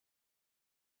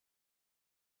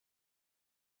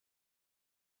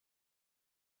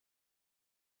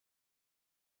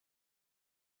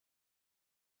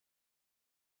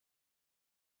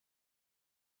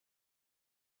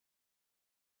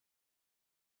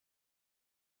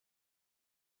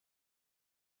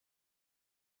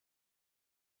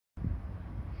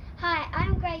Hi,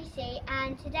 I'm Gracie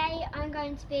and today I'm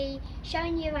going to be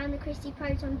showing you around the Christie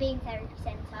Proton Beam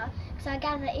Centre. So I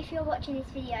gather if you're watching this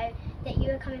video that you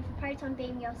are coming for Proton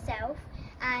Beam yourself,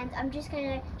 and I'm just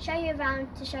going to show you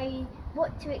around to show you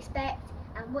what to expect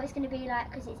and what it's going to be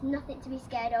like, because it's nothing to be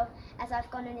scared of as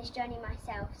I've gone on this journey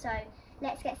myself. So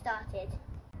let's get started.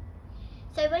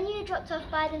 So when you're dropped off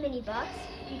by the minibus,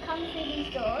 you come through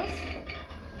these doors.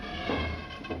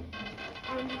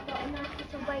 And you've got a nice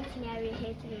little waiting area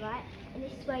here to the right, and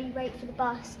this is where you wait for the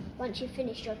bus once you've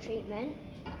finished your treatment.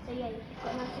 So yeah, you've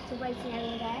got a nice little waiting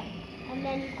area there, and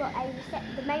then you've got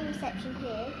the main reception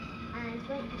here, and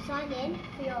when you sign in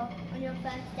on your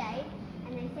first day,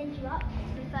 and they send you up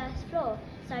to the first floor.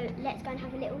 So let's go and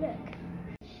have a little look.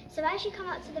 So as you come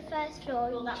up to the first floor,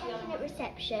 you check in at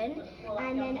reception,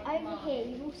 and then over here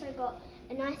you've also got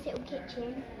a nice little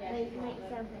kitchen where you can make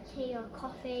yourself a tea or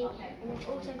coffee, and they've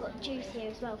also got juice here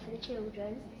as well for the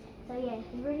children. So yeah,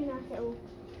 a really nice little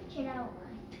chill out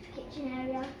kitchen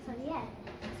area. So yeah,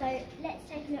 so let's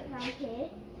take a look around here.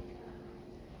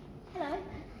 Hello,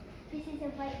 this is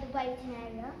the waiting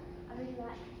area. I really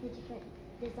like the different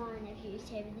design they've used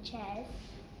here with the chairs.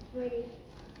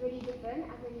 Really different,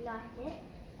 I really like it.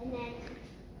 And then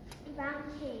around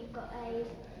here you've got a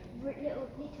little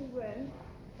room.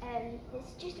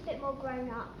 It's just a bit more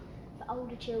grown up for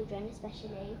older children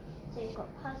especially. So you've got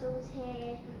puzzles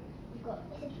here,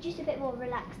 it's just a bit more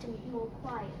relaxed and more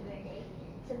quiet really.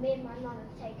 So me and my mum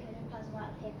have taken a puzzle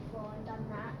out of here before and done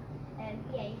that.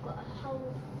 Yeah, you've got a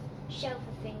whole shelf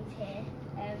of things here,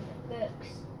 books,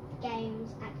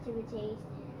 games, activities,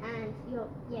 and you're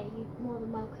more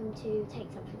than welcome to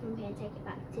take something from here and take it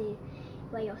back to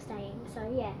where you're staying.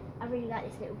 So yeah, I really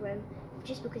like this little room,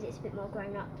 just because it's a bit more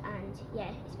grown up and yeah,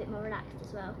 it's a bit more relaxed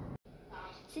as well.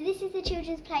 So this is the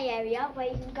children's play area where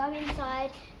you can go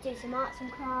inside, do some arts and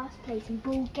crafts, play some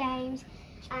board games,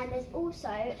 and there's also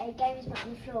a games mat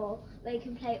on the floor where you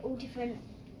can play all different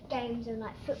games and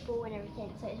like football and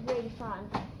everything, so it's really fun.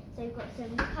 So you've got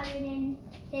some colouring in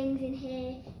things in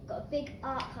here, got a big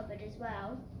art cupboard as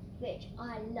well, which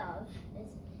I love.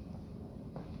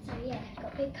 So yeah,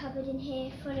 got a big cupboard in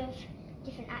here full of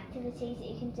different activities that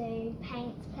you can do,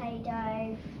 paints,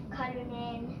 Play-Doh, colouring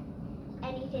in,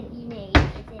 anything you need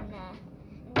is in there.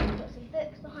 And then you've got some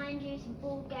books behind you, some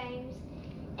board games,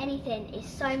 anything. Is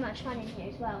so much fun in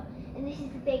here as well. And this is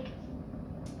the big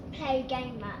play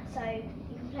game mat, so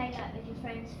you can play like with your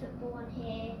friends football on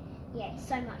here. Yeah, it's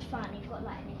so much fun. You've got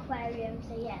like an aquarium,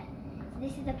 so yeah. So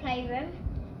this is the playroom,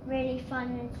 really fun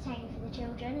and entertaining for the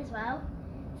children as well.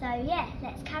 So yeah,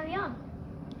 let's carry on.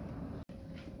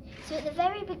 So at the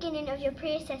very beginning of your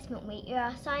pre-assessment week, you are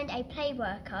assigned a play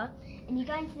worker, and you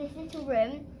go into this little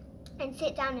room and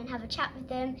sit down and have a chat with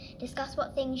them, discuss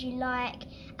what things you like,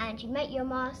 and you make your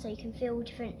mask so you can feel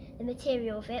the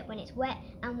material of it when it's wet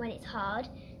and when it's hard.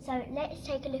 So let's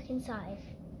take a look inside.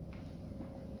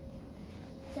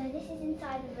 So this is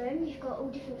inside the room. You've got all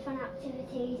different fun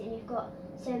activities, and you've got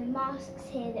some masks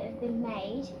here that have been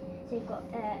made. So you've got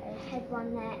a head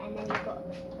one there, and then you've got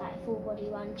like a full body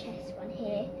one, chest one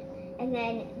here. And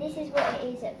then this is what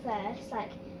it is at first,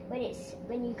 like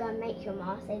when you go and make your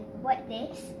mask, they wet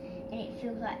this and it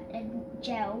feels like a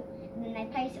gel, and then they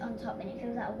place it on top and it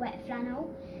feels like a wet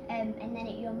flannel, and then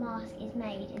your mask is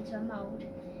made into a mould,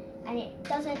 and it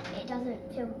doesn't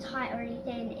feel tight or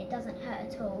anything, it doesn't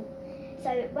hurt at all.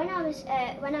 So when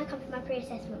I come for my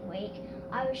pre-assessment week,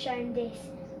 I was shown this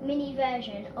mini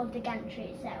version of the gantry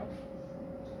itself.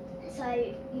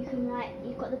 So you can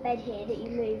you've got the bed here that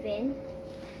you move in.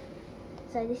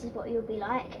 So this is what you'll be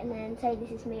like, and then say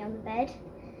this is me on the bed,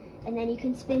 and then you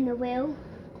can spin the wheel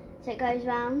so it goes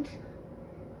round.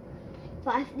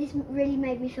 But this really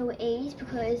made me feel at ease,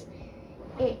 because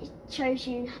it shows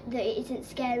you that it isn't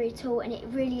scary at all, and it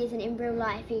really isn't in real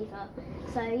life either.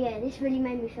 So yeah, this really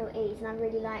made me feel at ease, and I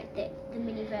really liked the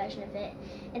mini version of it.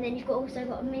 And then you've also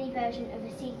got a mini version of a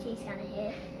CT scanner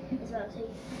here as well, so you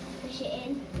push it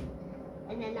in,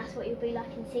 and then that's what you'll be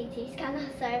like in CT scanner.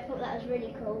 So I thought that was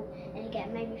really cool, and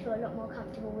again made me feel a lot more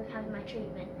comfortable with having my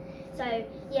treatment. So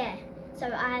yeah, so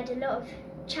I had a lot of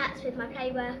chats with my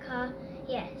play worker.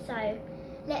 Yeah, so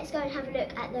let's go and have a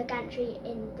look at the gantry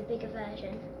in the bigger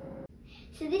version.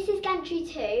 So this is gantry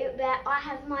 2, where I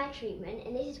have my treatment,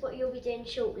 and this is what you'll be doing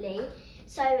shortly.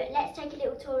 So let's take a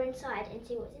little tour inside and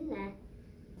see what's in there.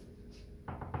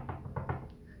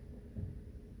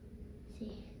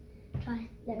 Try,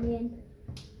 let me in.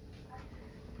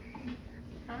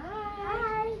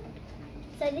 Hi!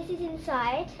 So this is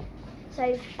inside.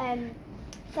 So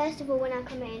first of all, when I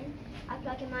come in, I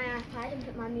plug in my iPad and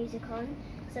put my music on,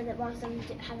 so that whilst I'm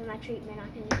having my treatment I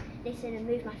can listen and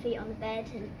move my feet on the bed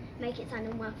and make it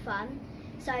sound more fun.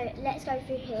 So let's go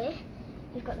through here.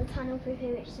 We've got the tunnel through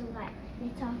here which is all like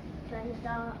lit up, glow in the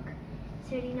dark.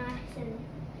 It's really nice and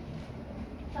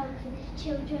fun for the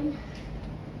children.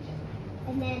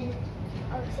 And then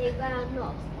obviously when I'm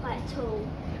not quite tall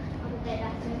on the bed I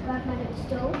have to grab my little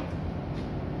stool,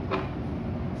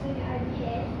 swing it over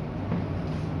here,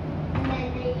 and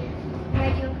then the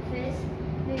radiographers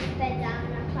move the bed down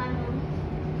and I climb on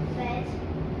the bed,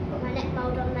 put my neck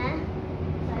mould on there,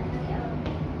 so I put it on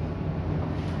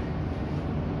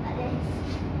like this,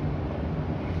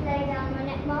 lay down my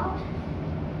neck mould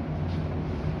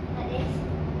like this,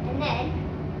 and then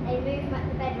they move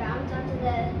the bed round under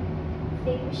the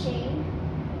big machine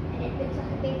and it looks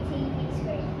like a big TV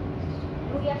screen. And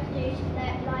all you have to do is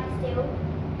lie still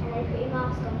and they put your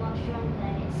mask on whilst you're on there.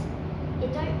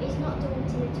 It's not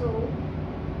daunting at all,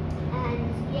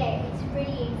 and yeah, it's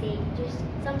really easy. Just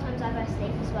sometimes I go to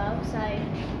sleep as well, so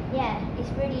yeah, it's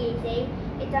really easy.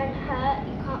 It don't hurt,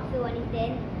 you can't feel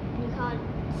anything, and you can't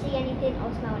see anything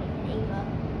or smell anything either.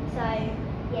 So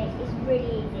yeah, it's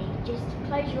really easy. Just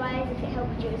close your eyes if it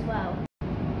helps you as well.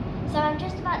 So I'm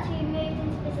just about to be moved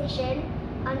into position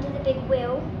under the big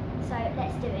wheel, so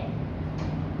let's do it.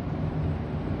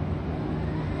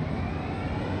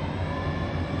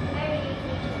 Very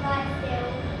easy, just lie still.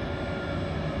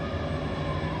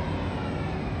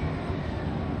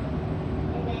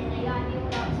 And then they line me all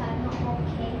up so I'm not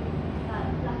wonky,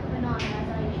 like a banana as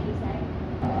I usually say.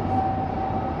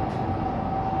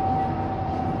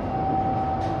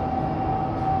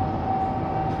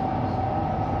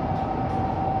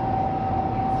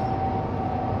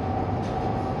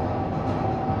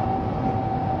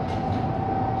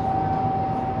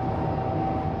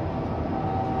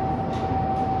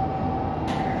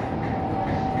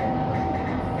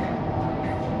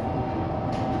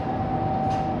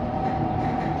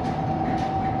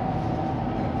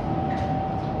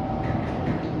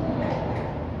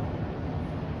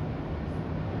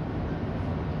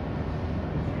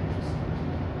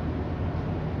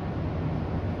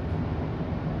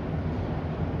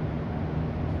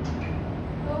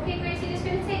 Okay, Gracie, just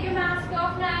going to take your mask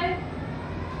off now.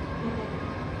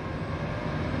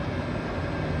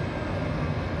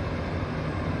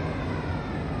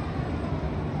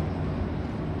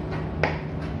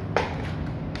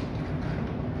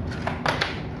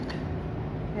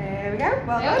 There we go.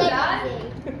 Well Well done.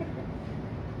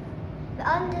 But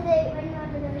when you're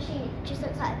under the machine, it just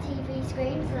looks like a TV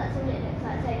screen, so that's all it looks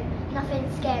like. So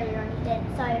nothing scary or anything.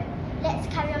 So let's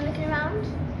carry on looking around.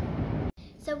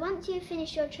 So once you've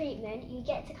finished your treatment, you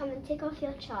get to come and tick off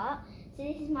your chart. So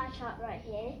this is my chart right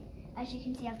here. As you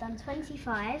can see, I've done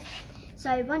 25.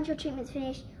 So once your treatment's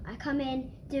finished, I come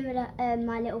in, do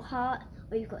my little heart,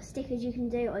 or you've got stickers you can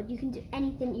do, or you can do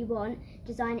anything you want,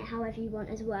 design it however you want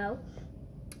as well.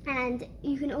 And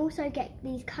you can also get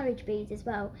these courage beads as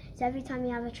well. So every time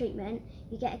you have a treatment,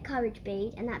 you get a courage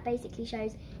bead, and that basically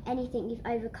shows anything you've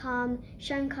overcome,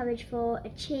 shown courage for,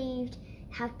 achieved,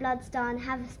 have bloods done,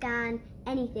 have a scan,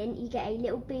 anything, you get a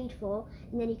little bead for,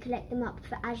 and then you collect them up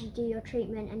for as you do your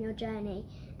treatment and your journey.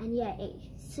 And yeah,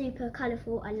 it's super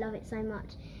colourful. I love it so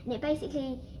much, and it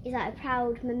basically is like a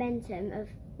proud momentum of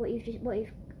what you've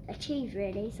achieved,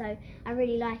 really. So I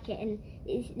really like it, and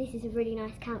this is a really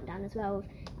nice countdown as well.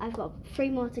 I've got 3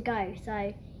 more to go,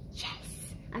 so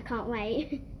yes, I can't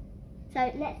wait.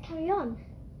 So let's carry on.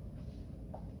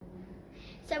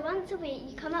 So once a week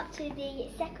you come up to the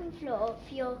 2nd floor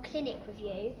for your clinic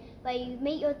review, where you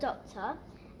meet your doctor,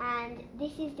 and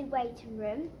this is the waiting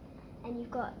room, and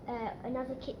you've got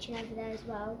another kitchen over there as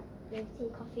well with tea,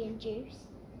 coffee and juice.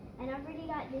 And I really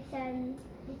like this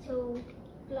little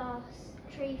glass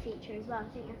tree feature as well.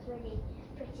 I think that's really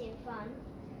pretty and fun.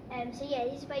 So yeah,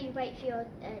 this is where you wait for your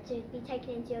to be taken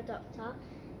into your doctor,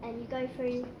 and you go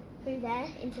through there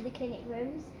into the clinic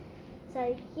rooms.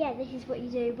 So yeah, this is what you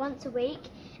do once a week,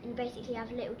 and you basically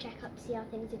have a little check-up to see how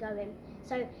things are going.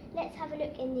 So let's have a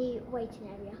look in the waiting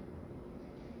area.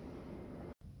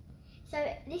 So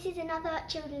this is another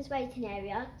children's waiting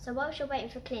area. So whilst you're waiting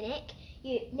for clinic,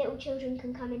 little children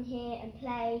can come in here and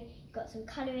play. You've got some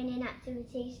colouring in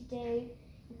activities to do.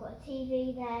 You've got a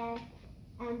TV there.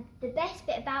 And the best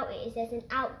bit about it is there's an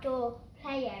outdoor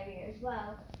play area as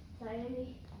well. So let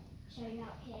me show you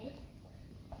out here.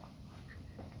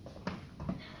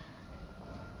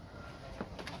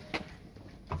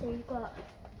 So you've got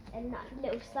a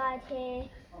little slide here,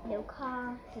 a little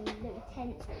car, some little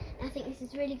tents. And I think this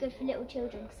is really good for little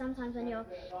children, because sometimes when you're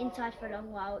inside for a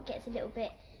long while it gets a little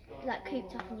bit like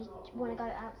cooped up and you want to go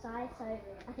outside, so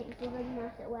I think it's a really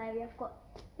nice little area. I've got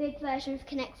a big version of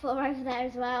Connect 4 over there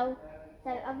as well, so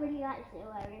I really like this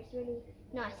little area. It's really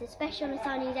nice, especially on a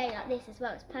sunny day like this as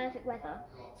well. It's perfect weather.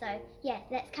 So yeah,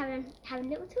 let's carry on having a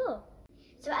little tour.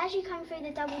 So as you come through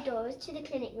the double doors to the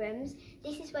clinic rooms,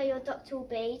 this is where your doctor will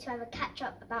be to have a catch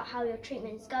up about how your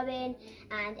treatment is going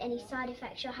and any side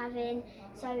effects you're having.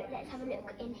 So let's have a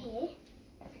look in here.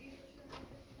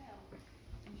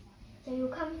 So you'll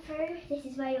come through, this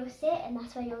is where you'll sit and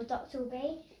that's where your doctor will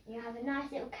be. And you'll have a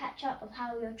nice little catch up of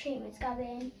how your treatment's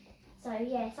going. So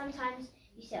yeah, sometimes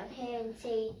you sit on here and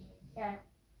see, I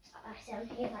sit on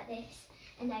here like this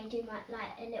and they do like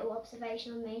a little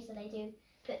observation on me, so they do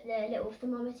put the little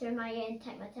thermometer in my ear and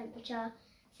take my temperature.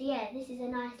 So yeah, this is a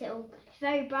nice little, it's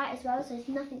very bright as well, so there's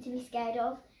nothing to be scared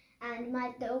of. And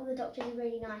all the doctors are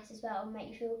really nice as well and make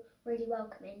you feel really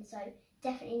welcoming, so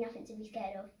definitely nothing to be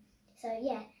scared of. So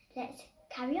yeah, let's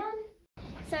carry on.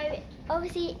 So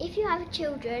obviously if you have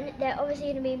children, they're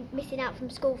obviously going to be missing out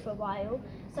from school for a while.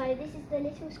 So this is the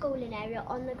little schooling area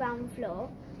on the ground floor,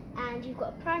 and you've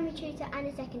got a primary tutor and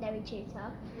a secondary tutor.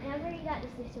 And I really like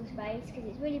this little space because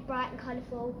it's really bright and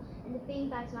colourful, and the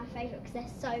beanbags are my favourite because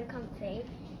they're so comfy.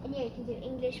 And yeah, you can do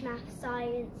English, maths,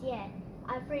 science, yeah.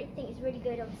 I really think it's really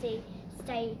good, obviously,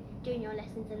 stay doing your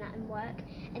lessons and that and work.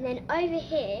 And then over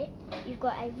here, you've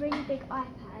got a really big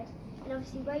iPad, and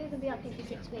obviously where you're going to be up here for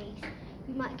 6 weeks,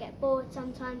 you might get bored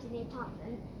sometimes in the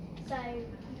apartment. So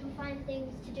you can find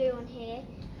things to do on here,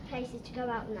 places to go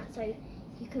out and that, so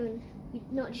you're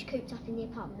not just cooped up in the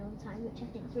apartment all the time, which I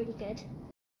think is really good.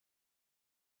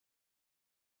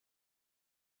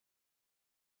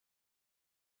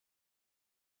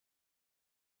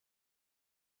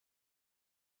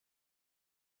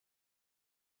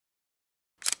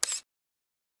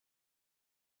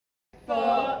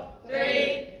 Four,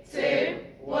 three, two,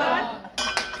 one.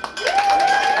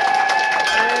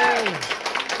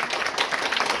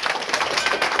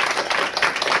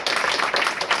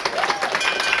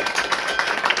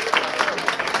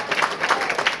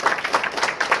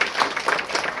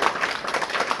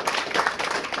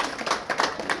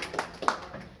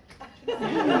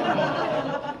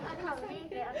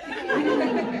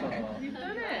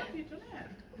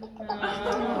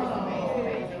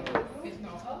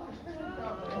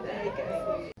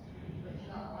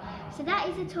 So that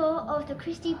is a tour of the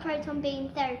Christie Proton Beam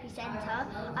Therapy Centre.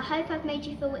 I hope I've made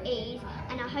you feel at ease,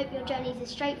 and I hope your journey is as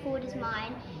straightforward as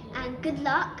mine. And good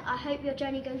luck, I hope your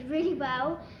journey goes really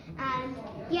well. And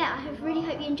yeah, I really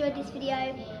hope you enjoyed this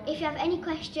video. If you have any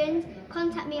questions,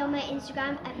 contact me on my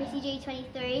Instagram at Missy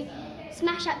G23.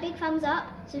 Smash that big thumbs up,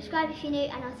 subscribe if you're new,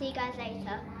 and I'll see you guys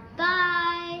later.